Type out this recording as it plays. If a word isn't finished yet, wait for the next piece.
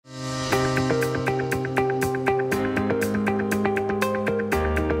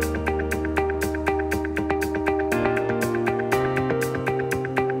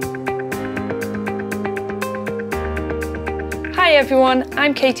everyone,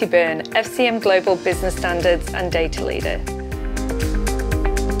 I'm Katie Byrne, FCM Global Business Standards and Data Leader.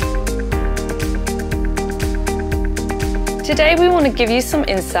 Today we want to give you some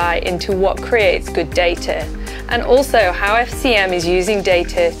insight into what creates good data and also how FCM is using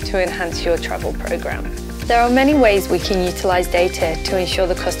data to enhance your travel program. There are many ways we can utilize data to ensure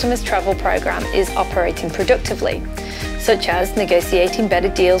the customer's travel program is operating productively, such as negotiating better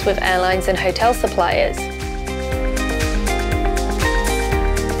deals with airlines and hotel suppliers.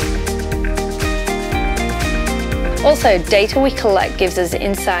 Also, data we collect gives us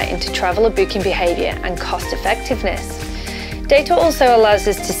insight into traveller booking behaviour and cost effectiveness. Data also allows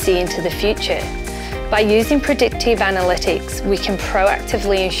us to see into the future. By using predictive analytics, we can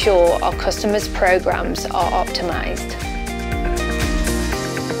proactively ensure our customers' programs are optimised.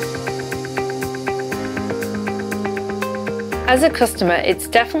 As a customer, it's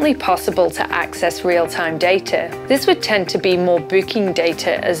definitely possible to access real-time data. This would tend to be more booking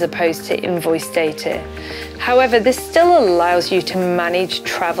data as opposed to invoice data. However, this still allows you to manage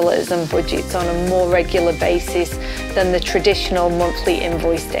travellers and budgets on a more regular basis than the traditional monthly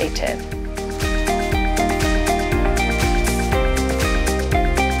invoice data.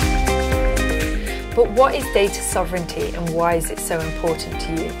 But what is data sovereignty and why is it so important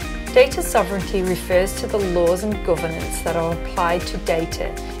to you? Data sovereignty refers to the laws and governance that are applied to data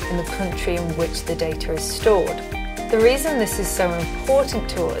in the country in which the data is stored. The reason this is so important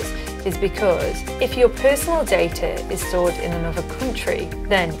to us is because if your personal data is stored in another country,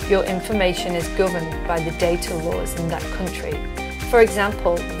 then your information is governed by the data laws in that country. For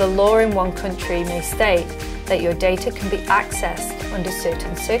example, the law in one country may state that your data can be accessed under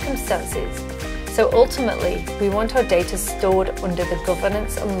certain circumstances. So ultimately, we want our data stored under the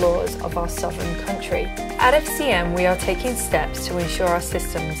governance and laws of our sovereign country. At FCM, we are taking steps to ensure our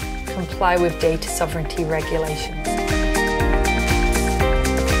systems comply with data sovereignty regulations.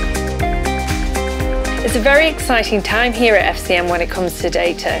 It's a very exciting time here at FCM when it comes to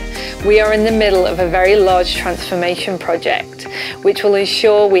data. We are in the middle of a very large transformation project, which will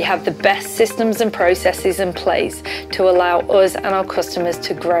ensure we have the best systems and processes in place to allow us and our customers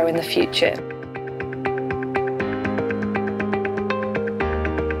to grow in the future.